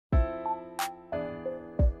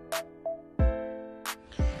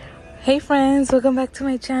Hey friends, welcome back to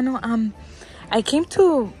my channel. I came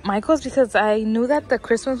to Michael's because I knew that the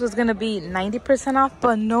Christmas was gonna be 90% off,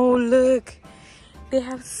 but no, look, they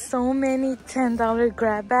have so many $10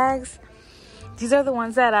 grab bags. These are the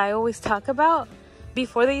ones that I always talk about.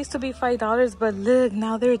 Before they used to be $5, but look,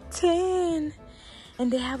 now they're 10,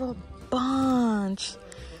 and they have a bunch.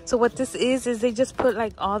 So what this is they just put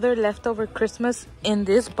like all their leftover Christmas in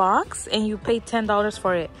this box and you pay $10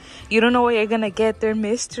 for it. You don't know what you're gonna get. They're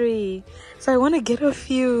mystery. So I want to get a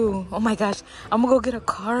few. Oh my gosh, I'm gonna go get a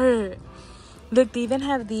cart. Look, they even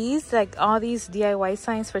have these, like all these DIY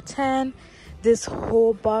signs for 10. This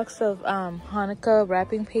whole box of Hanukkah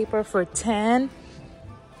wrapping paper for 10.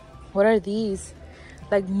 What are these?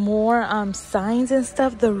 Like more signs and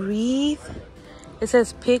stuff. The wreath. It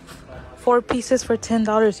says pick 4 pieces for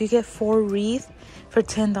 $10. You get 4 wreaths for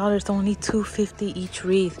 $10. Only $2.50 each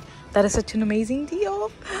wreath. That is such an amazing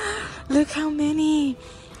deal. Look how many.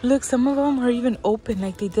 Look, some of them are even open,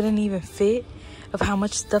 like they didn't even fit of how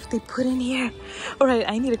much stuff they put in here. All right,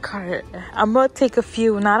 I need a cart. I'm gonna take a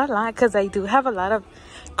few, not a lot, because I do have a lot of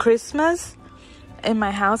Christmas in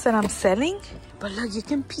my house that I'm selling. But look, you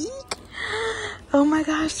can peek. Oh my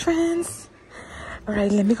gosh, friends. All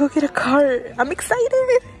right, let me go get a cart. I'm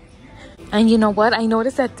excited. And you know what? I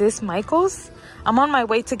noticed that this Michael's, I'm on my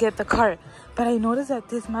way to get the cart, but I noticed that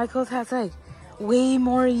this Michael's has like way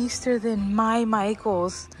more Easter than my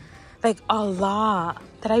Michael's. Like a lot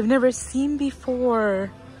that I've never seen before.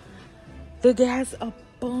 Look, it has a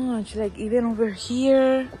bunch, like even over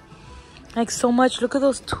here. Like so much. Look at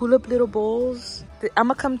those tulip little bowls. I'm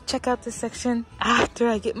gonna come check out this section after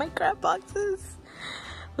I get my crab boxes.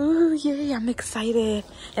 Ooh, yay, I'm excited.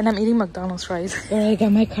 And I'm eating McDonald's fries. All right, I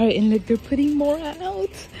got my cart and look, they're putting more out.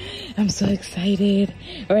 I'm so excited.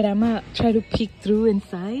 All right, I'm gonna try to peek through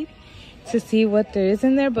inside to see what there is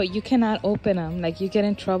in there, but you cannot open them. Like, you get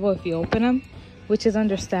in trouble if you open them, which is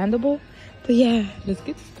understandable. But yeah, let's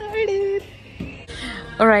get started.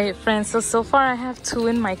 All right, friends, so far I have 2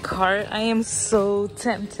 in my cart. I am so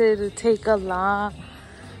tempted to take a lot.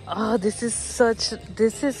 Oh, this is such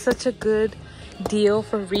a good deal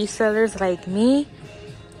for resellers like me,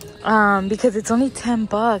 because it's only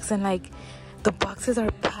 $10 and like the boxes are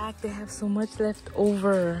packed. They have so much left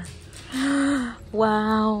over.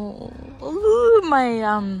 Wow. Ooh, my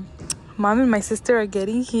mom and my sister are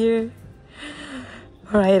getting here.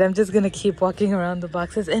 All right, I'm just gonna keep walking around the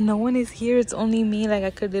boxes, and no one is here. It's only me. Like, I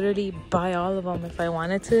could literally buy all of them if I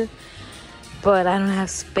wanted to, but I don't have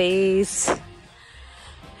space.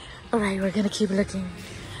 All right, we're gonna keep looking.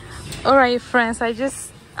 All right, friends,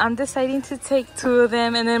 I'm deciding to take 2 of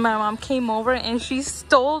them, and then my mom came over and she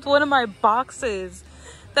stole one of my boxes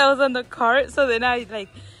that was on the cart. So then I like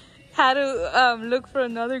had to look for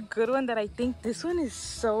another good one. That I think this one is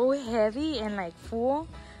so heavy and like full.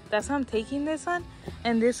 That's why I'm taking this one.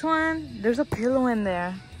 And this one, there's a pillow in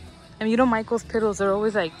there. And you know, Michael's pillows are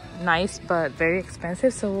always like nice but very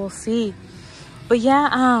expensive, so we'll see. But yeah,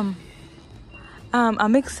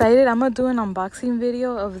 I'm excited. I'm gonna do an unboxing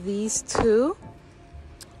video of these 2.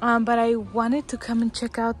 But I wanted to come and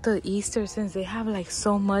check out the Easter since they have like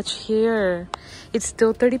so much here. It's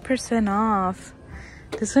still 30% off.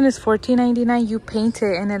 This one is $14.99. You paint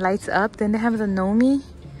it and it lights up. Then they have the Nomi,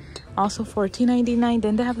 also $14.99.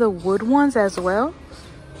 Then they have the wood ones as well,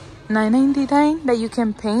 $9.99, that you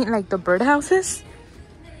can paint, like the birdhouses.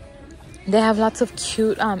 They have lots of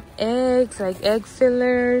cute eggs, like egg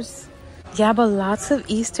fillers. Yeah, but lots of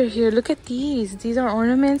Easter here. Look at these. These are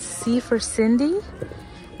ornaments. C for Cindy.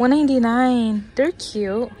 $1.99. They're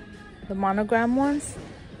cute. The monogram ones.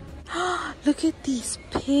 Look at these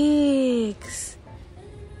pigs.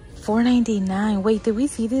 $4.99. Wait, did we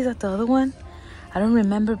see these at the other one? I don't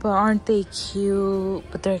remember, but aren't they cute?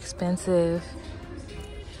 But they're expensive.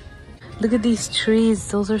 Look at these trees.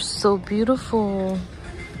 Those are so beautiful.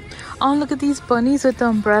 Oh, look at these bunnies with the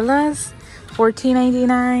umbrellas.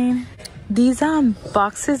 $14.99. These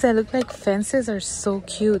boxes that look like fences are so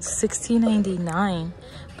cute. $16.99.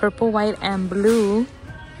 Purple, white, and blue.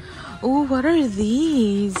 Ooh, what are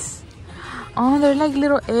these? Oh, they're like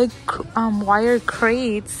little egg wire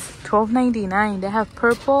crates. $12.99. They have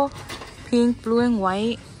purple, pink, blue, and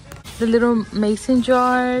white. The little mason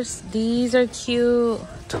jars. These are cute.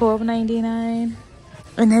 $12.99.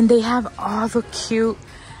 And then they have all the cute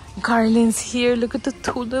garlands here. Look at the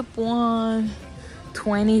tulip one.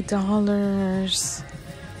 $20.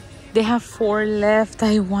 They have 4 left.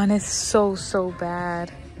 I want it so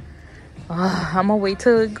bad. I'm gonna wait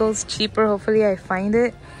till it goes cheaper. Hopefully I find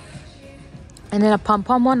it. And then a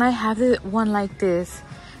pom-pom one. I have one like this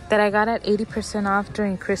that I got at 80% off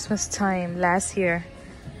during Christmas time last year.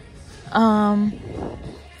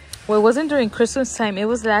 Well, it wasn't during Christmas time. It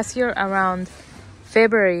was last year around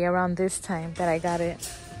February, around this time that I got it.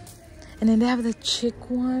 And then they have the chick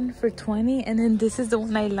one for $20. And then this is the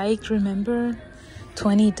one I liked, remember?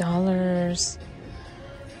 $20.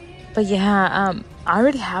 But yeah, I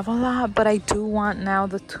already have a lot, but I do want now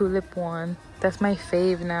the tulip one. That's my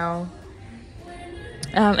fave now.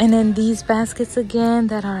 And then these baskets again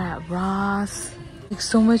that are at Ross. Like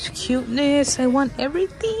so much cuteness. I want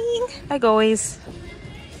everything. Like always.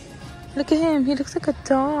 Look at him. He looks like a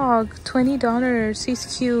dog. $20.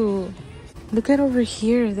 He's cute. Look at over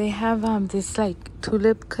here. They have this like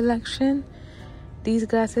tulip collection. These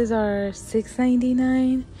glasses are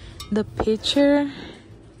 $6.99. The pitcher,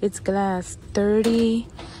 it's glass, $30.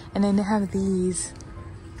 And then they have these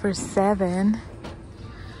for $7.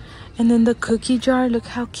 And then the cookie jar, look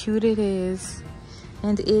how cute it is.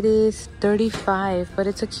 And it is $35, but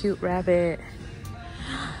it's a cute rabbit.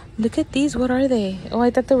 Look at these. What are they? Oh,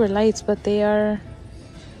 I thought they were lights, but they are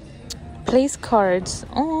place cards.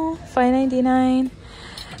 Oh, $5.99.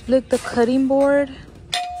 Look, the cutting board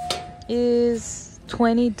is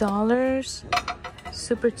 $20.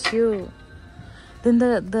 Super cute. Then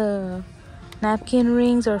the napkin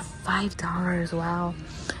rings are $5. Wow.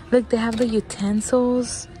 Look, they have the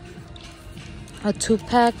utensils. A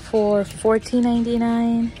 2-pack for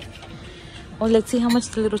 $14.99. Oh, let's see how much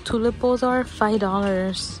the little tulip bowls are.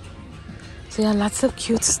 $5. So yeah, lots of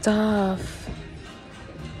cute stuff.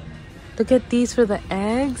 Look at these for the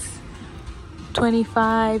eggs.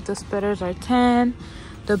 $25. The spreaders are $10.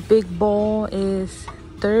 The big bowl is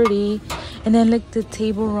 $30. And then like the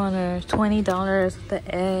table runner, $20 with the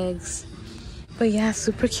eggs. But yeah,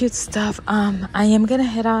 super cute stuff. I am gonna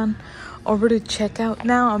head on over to checkout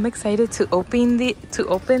now. I'm excited to open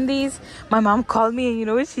these. My mom called me and you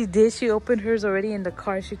know what she did? She opened hers already in the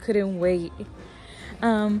car. She couldn't wait.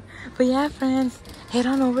 But yeah, friends, head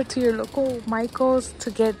on over to your local Michael's to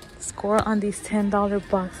get score on these $10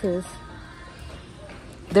 boxes.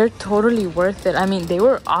 They're totally worth it. I mean, they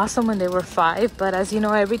were awesome when they were $5, but as you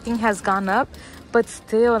know, everything has gone up. But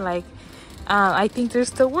still, like, I think they're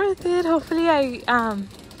still worth it. Hopefully,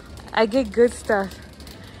 I get good stuff.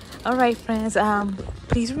 All right, friends.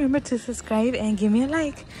 Please remember to subscribe and give me a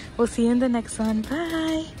like. We'll see you in the next one.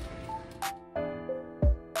 Bye.